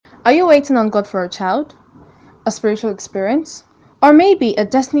Are you waiting on God for a child, a spiritual experience, or maybe a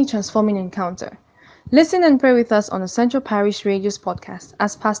destiny transforming encounter? Listen and pray with us on the Central Parish Radio's podcast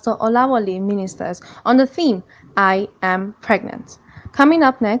as Pastor Olawale ministers on the theme, I Am Pregnant. Coming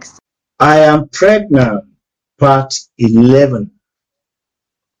up next, I am pregnant, part 11.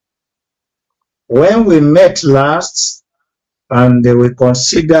 When we met last and we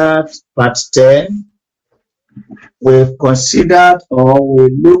considered part 10, we considered or we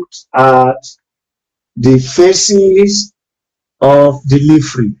looked at the phases of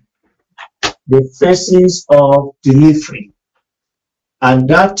delivery. The phases of delivery. And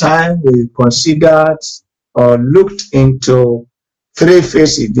that time we considered or looked into three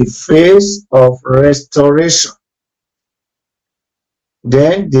phases. The phase of restoration.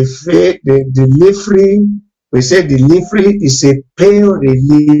 Then the delivery, we say delivery is a pain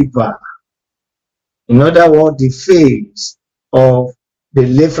reliever. In other words, the phase of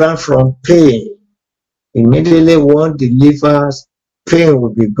deliverance from pain. Immediately one delivers, pain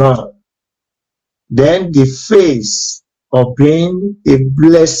will be gone. Then the phase of being a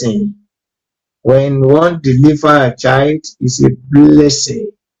blessing. When one delivers a child, is a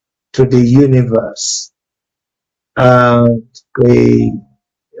blessing to the universe. And we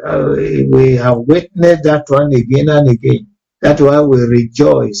have witnessed that one again and again. That's why we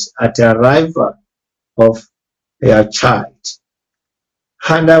rejoice at the arrival of a child.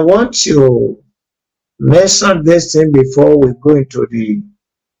 And I want to mention this thing before we go into the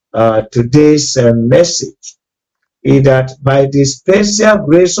today's message, is that by the special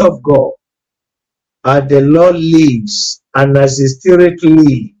grace of God, as the Lord lives and as the Spirit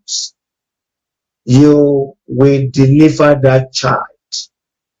lives, you will deliver that child.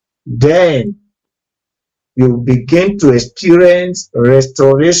 Then you begin to experience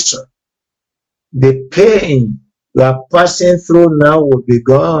restoration. The pain you are passing through now will be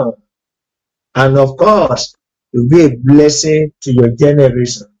gone. And of course, it will be a blessing to your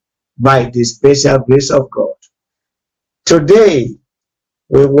generation by the special grace of God. Today,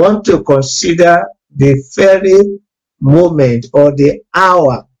 we want to consider the very moment or the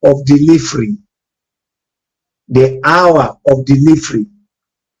hour of delivery. The hour of delivery.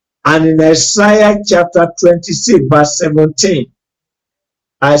 And in Isaiah chapter 26, verse 17,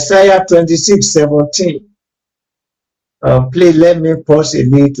 Isaiah 26, 17, please let me pause a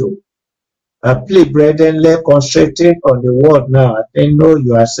little. Please, brethren, let's concentrate on the word now. I know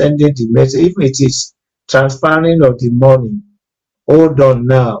you are sending the message. If it is transferring of the morning, hold on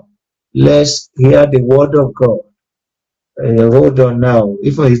now. Let's hear the word of God. Hold on now.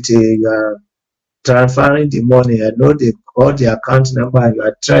 If it is transferring the money, I know they call the account number and you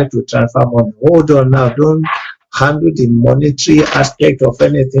are trying to transfer money. Hold on now. Don't handle the monetary aspect of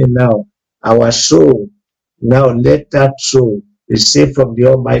anything now. Our soul, now let that soul receive from the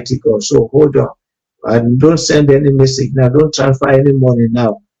Almighty God. So hold on. And don't send any message now. Don't transfer any money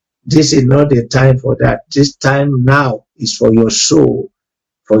now. This is not the time for that. This time now is for your soul.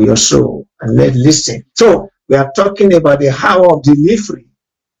 For your soul. And let's listen. So we are talking about the hour of delivery.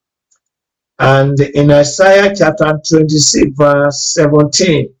 And in Isaiah chapter 26, verse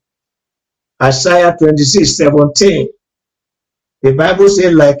 17, Isaiah 26, 17, the Bible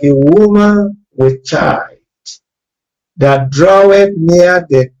says, like a woman with child that draweth near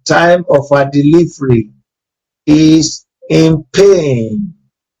the time of her delivery is in pain,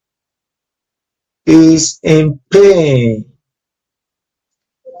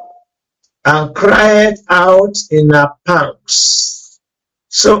 and cried out in her pangs.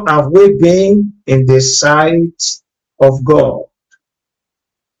 So have we been in the sight of God.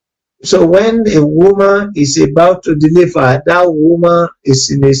 So when a woman is about to deliver, that woman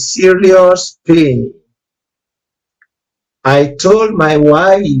is in a serious pain. I told my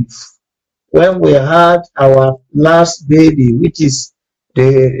wife when we had our last baby, which is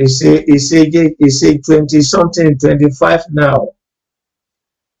a 20 something, 25 now.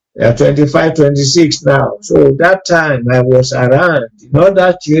 25, 26 now. So that time I was around.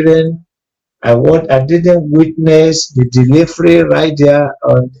 That children, I didn't witness the delivery right there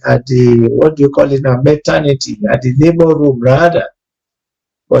at the, what do you call it now, maternity, at the labor room rather.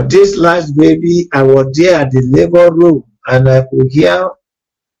 But this last baby, I was there at the labor room and I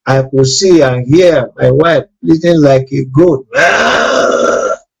could see and hear my wife bleating like a goat.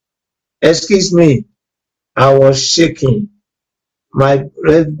 Excuse me, I was shaking. My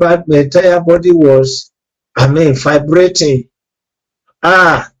entire body was, vibrating.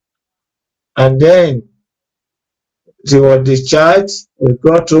 And then she was discharged. We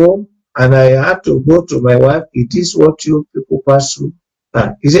got home, and I had to go to my wife. It is what you people pass through.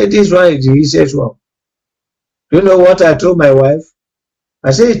 He said, this one is the easiest one. You know what I told my wife?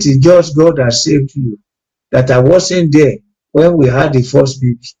 I say it is just God that saved you, that I wasn't there when we had the first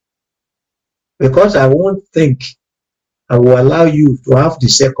baby. Because I won't think I will allow you to have the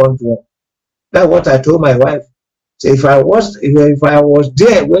second one. That's what I told my wife. So if I was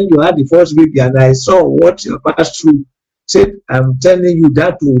there when you had the first baby and I saw what you passed through, said, I'm telling you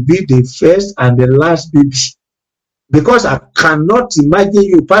that will be the first and the last baby. Because I cannot imagine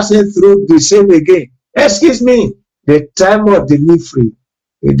you passing through the same again. Excuse me, the time of delivery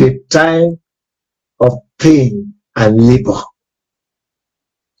is the time of pain and labor.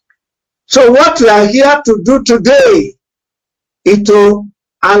 So what we are here to do today is to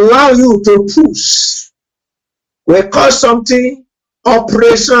allow you to push. We call something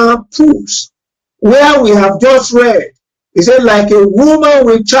Operation Push, where we have just read. It said, like a woman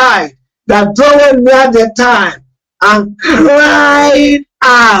with child that draweth near the time and cried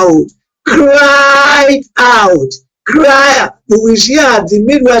out. You will hear the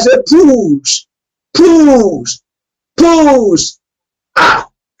midwife say, push.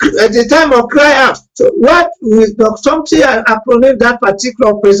 At the time of cry out. So what we something acronym that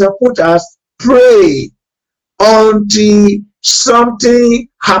particular person put as pray until something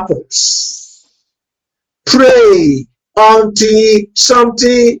happens. Pray until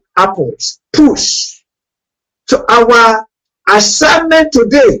something happens. Push. So our assignment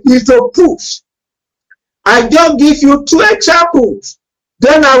today is to push. I just give you 2 examples.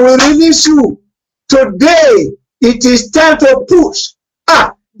 Then I will release you. Today, it is time to push.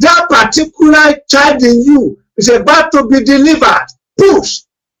 That particular child in you is about to be delivered. Push.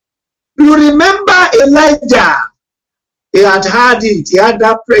 You remember Elijah? He had it. He had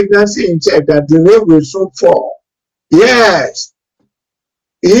that pregnancy in check that the rain will soon fall. Yes.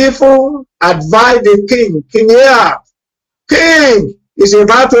 He even advised the king, King Ahab, King, it's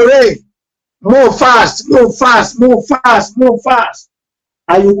about to rain. Move fast.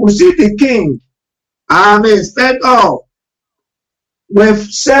 And you could see the king, sped off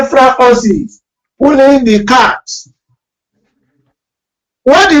with several horses, pulling the carts.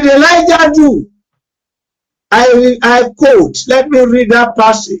 What did Elijah do? I quote, let me read that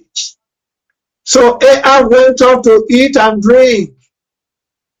passage. So Ahab went up to eat and drink.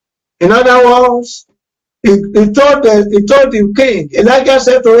 In other words, he told the king, Elijah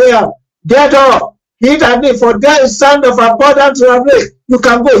said to Ahab, get up, eat and drink, for there is sound of abundance of rain. You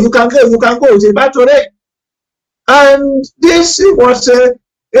can go. It's about to rain. And this was a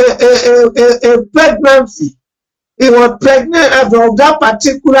pregnancy. He was pregnant of that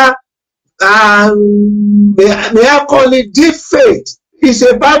particular, may I call it deep faith. It's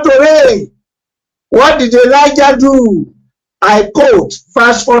about to rain. What did Elijah do? I quote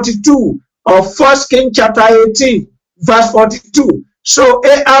verse 42 of 1 Kings chapter 18, verse 42. So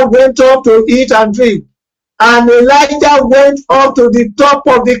Ahab went up to eat and drink, and Elijah went up to the top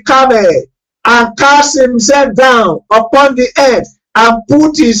of the camel and cast himself down upon the earth and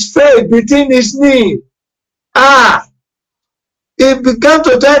put his face between his knees. He began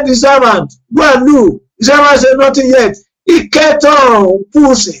to tell the servant, go and look. The servant said nothing yet. He kept on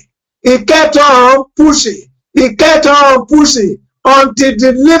pushing. Until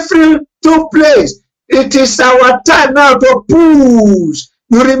delivery took place. It is our time now to push.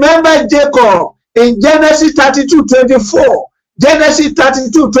 You remember Jacob in Genesis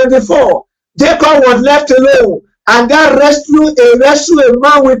 32:24. Jacob was left alone, and God rescued a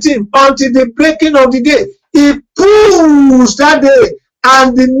man with him until the breaking of the day. He pushed that day,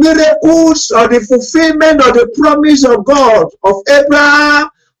 and the miracles or the fulfillment of the promise of God, of Abraham,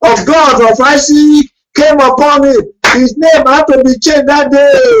 of God, of Isaac, came upon him. His name had to be changed that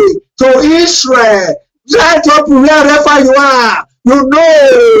day to Israel. Right up wherever you are. You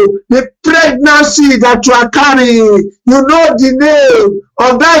know the pregnancy that you are carrying. You know the name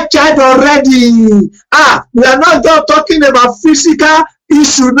of that child already. We are not just talking about physical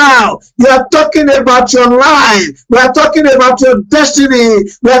issue now. We are talking about your life. We are talking about your destiny.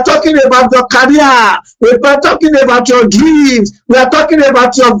 We are talking about your career. We are talking about your dreams. We are talking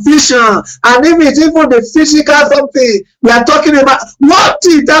about your vision. And if it's even the physical something, we are talking about what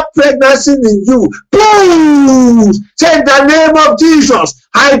is that pregnancy in you. Please say in the name of Jesus,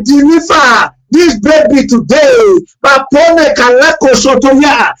 I deliver this baby today. That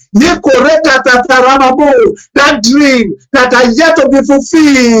dream that are yet to be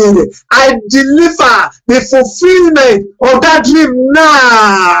fulfilled, I deliver the fulfillment of that dream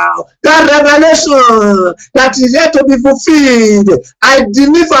now. That revelation that is yet to be fulfilled, I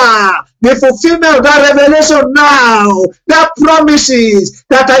deliver the fulfillment of that revelation now. That promises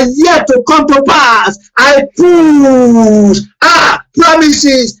that are yet to come to pass, I push.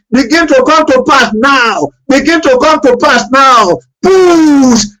 Promises begin to come to pass now.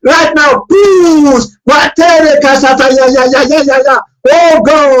 push right now, push. Oh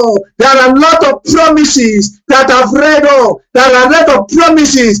God, there are a lot of promises that I've read of. There are a lot of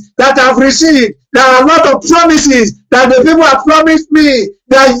promises that I've received. There are a lot of promises that the people have promised me.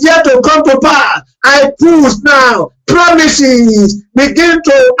 They are yet to come to pass. I push now. Promises begin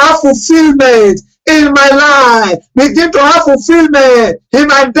to have fulfillment in my life, begin to have fulfillment in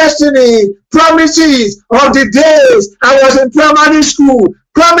my destiny. Promises of the days I was in primary school,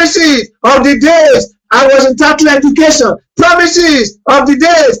 promises of the days I was in tertiary education, promises of the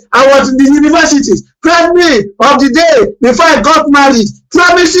days I was in the universities, promises of the day before I got married,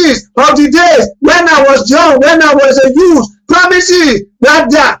 promises of the days when I was young, when I was a youth, promises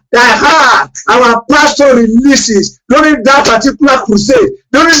that I had our pastor releases during that particular crusade,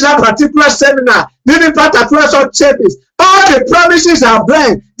 during that particular seminar, during that particular service. All the promises are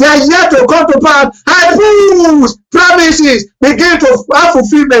blank. They are yet to come to pass. I push promises begin to have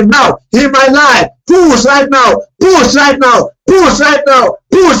fulfillment now in my life. Push right now. Push right now. Push right now.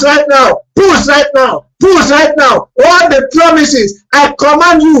 Push right now. Push right now. Push right now. All the promises I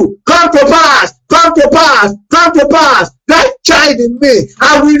command you come to pass. Come to pass. Come to pass. That child in me,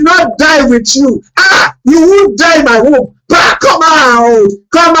 I will not die with you. You won't die in my womb. But come out.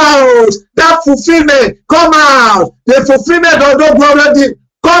 Come out. That fulfillment. Come out. The fulfillment of the glory.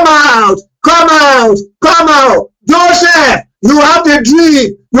 Come out. Come out. Come out. Joseph, you have the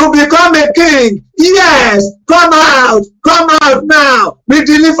dream. You become a king. Yes. Come out. Come out now. Be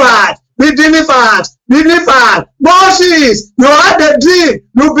delivered. Be delivered. Delivered. Moses, you had the dream.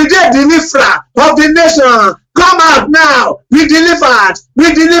 You be the deliverer of the nation. Come out now. Be delivered.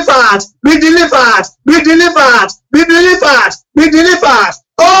 Be delivered. Be delivered. Be delivered. Be delivered. Be delivered.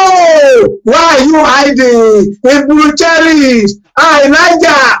 Oh, why are you hiding in blue cherries?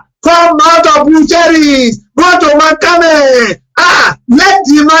 Elijah, come out of blue cherries. Go to Makame. Let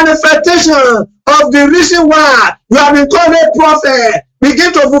the manifestation of the reason why you have been called a prophet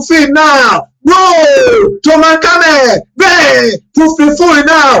begin to fulfill now. Go to Makame. Fulfill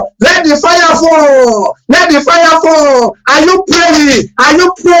now. Let the fire fall. Let the fire fall. Are you praying? Are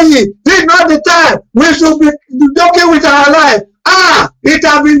you praying? This is not the time we should be joking with our life. It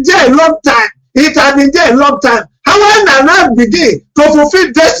has been there a long time. It has been there a long time. How when I now begin to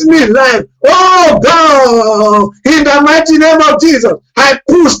fulfill destiny in life? Oh God, in the mighty name of Jesus, I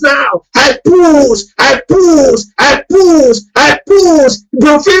push now. I push. I push. I push. I push.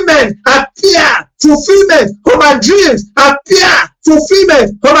 Fulfillment appear. Fulfillment of my dreams appear.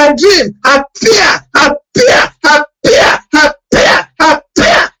 Fulfillment of my dreams appear. Appear. Appear. Appear.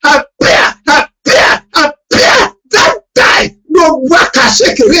 Appear. Appear. Appear. Appear. That die. No waka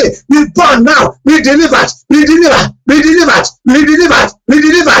shake it. Be born now. Be delivered. Be delivered. Be delivered. Be delivered. Be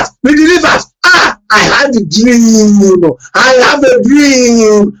delivered. Be delivered. I had a dream. I have a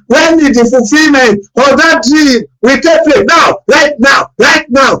dream. When did the fulfillment of that dream will take place? Now, right now, right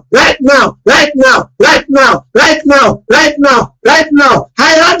now, right now, right now, right now, right now, right now, right now. I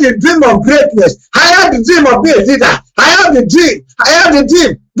had the dream of greatness. I had the dream of being a leader. I have the dream. I have the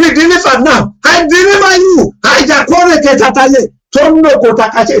dream. Be delivered now. I deliver you. I jakore ketataye. Tondo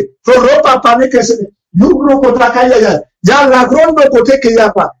kotakache. Toropa panikese. Yubro kotakaya. Yala grondo koteke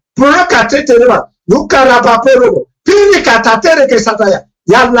yapa. Puraka tereba. Lukarabapero. Pini katatere kesataya.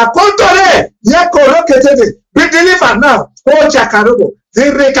 Yala kontore. Yekoro ketete. Be delivered now. Oh jakarobo.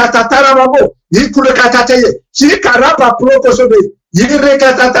 Zire katatarababo. Yikure katateye. Shikarapa prokosobe. Yire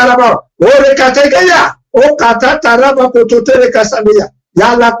katatarababo. Ore katekeya. O katataraba kototere kasabeya.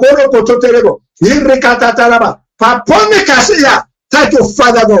 Yala koro kototerebo. Yire katataraba. Papone kaseya. Thank you,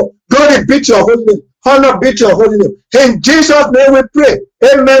 Father God. Glory be to your holy name. Honor be to your holy name. In Jesus' name we pray.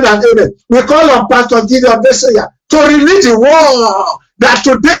 Amen and amen. We call on Pastor Gideon Messiah to release the word that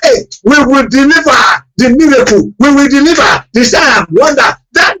today we will deliver the miracle. We will deliver the sign wonder.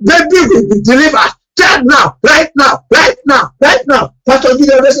 That baby will be delivered. That now, right now, right now, right now. Pastor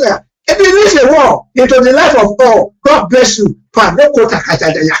Gideon Messiah. And release the word into the life of all. God bless you.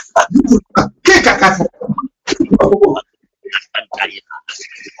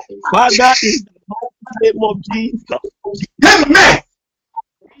 Father in the name of Jesus. Amen.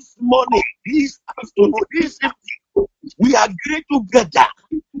 This morning, this afternoon, this evening, we agree together.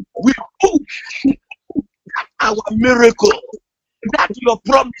 We push our miracle, that your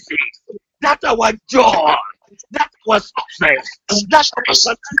promises, that our joy, that our success, that our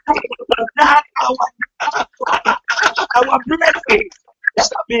success, that our blessing that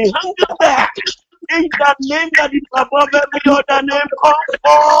have been hanging there. In the name that is above every other name, come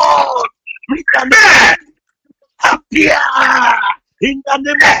forth. In the name, appear. In the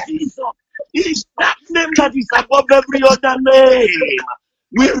name of Jesus, is that name that is above every other name.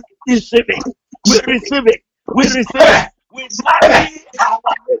 We receive it. We receive it. We receive it. We carry our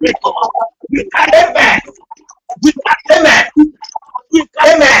miracle. We carry Amen. we carry Amen. we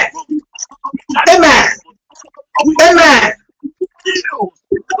carry Amen. Amen. We Amen. you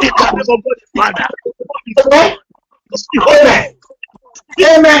in the name of God the Father, God the Son, the Holy Amen.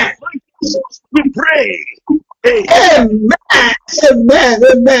 Amen. Ghost. We pray. Hey, Amen. Amen.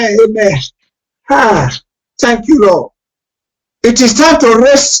 Amen. Amen. Ah, thank you, Lord. It is time to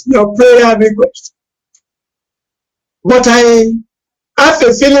raise your prayer request. But I have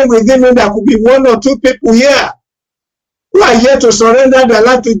a feeling within me there could be one or two people here who are here to surrender their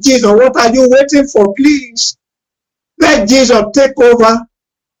life to Jesus. What are you waiting for? Please let Jesus take over,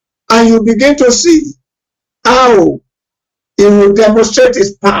 and you begin to see how he will demonstrate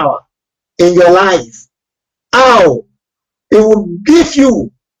his power in your life. How he will give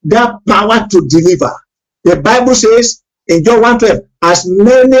you that power to deliver. The Bible says in John 1:12, as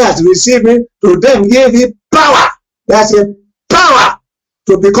many as receive him, to them gave him power. That's a power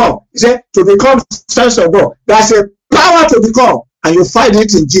to become. He said, to become sons of God. That's a power to become. And you find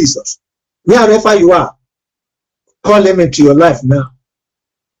it in Jesus. Wherever you are, call him into your life now.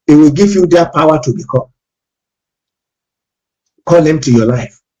 He will give you that power to become. Call him to your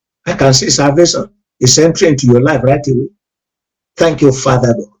life. I can see salvation is entering into your life right away. Thank you,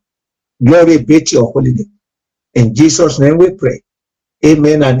 Father God. Glory be to your holy name. In Jesus' name we pray.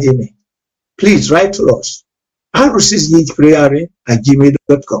 Amen and amen. Please write to us.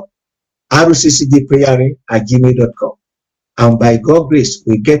 rccgprayering@gmail.com. rccgprayering@gmail.com. And by God's grace,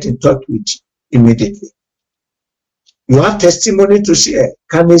 we get in touch with you immediately. You have testimony to share.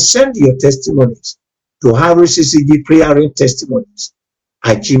 Can you send your testimonies to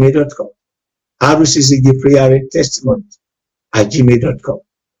rccgprayering@gmail.com. rccgprayering@gmail.com.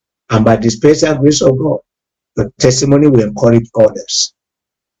 And by the special grace of God, your testimony will encourage others.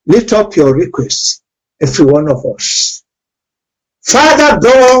 Lift up your requests, every one of us. Father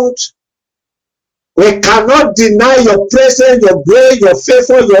God, we cannot deny your presence, your grace, your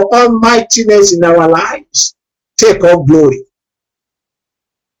favor, your almightiness in our lives. Take all glory.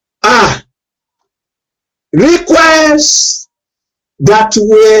 Requests that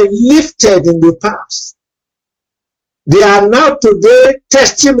were lifted in the past, they are now today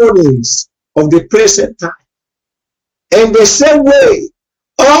testimonies of the present time. In the same way,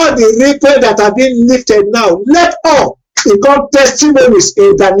 all the requests that have been lifted now, let all become testimonies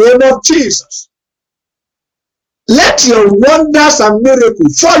in the name of Jesus. Let your wonders and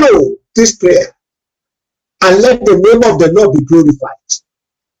miracles follow this prayer, and let the name of the Lord be glorified.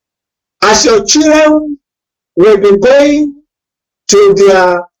 As your children will be going to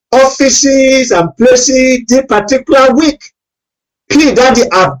their offices and places this particular week, please, Daddy,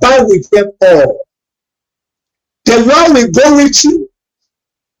 abide with them all. The Lord will go with you.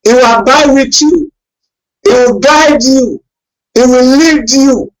 He will abide with you. He will guide you. He will lead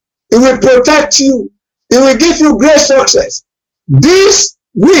you. He will protect you. He will give you great success. This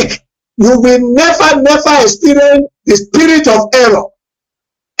week, you will never experience the spirit of error.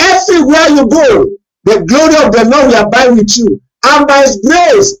 Everywhere you go, the glory of the Lord will abide with you. And by his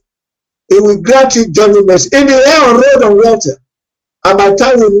grace, he will grant you journey mercy in the air, on road, and water. And by the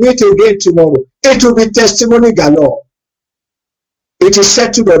time we meet again tomorrow, it will be testimony galore. It is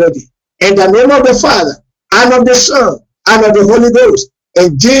settled already. In the name of the Father, and of the Son, and of the Holy Ghost.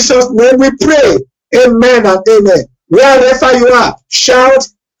 In Jesus' name we pray. Amen and amen. Wherever you are, shout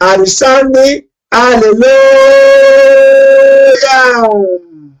and resound me. Hallelujah.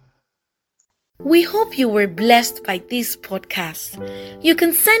 We hope you were blessed by this podcast. You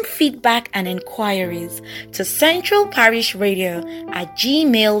can send feedback and inquiries to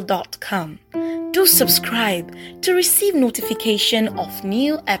centralparishradio@gmail.com. Do subscribe to receive notification of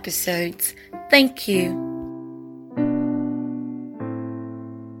new episodes. Thank you.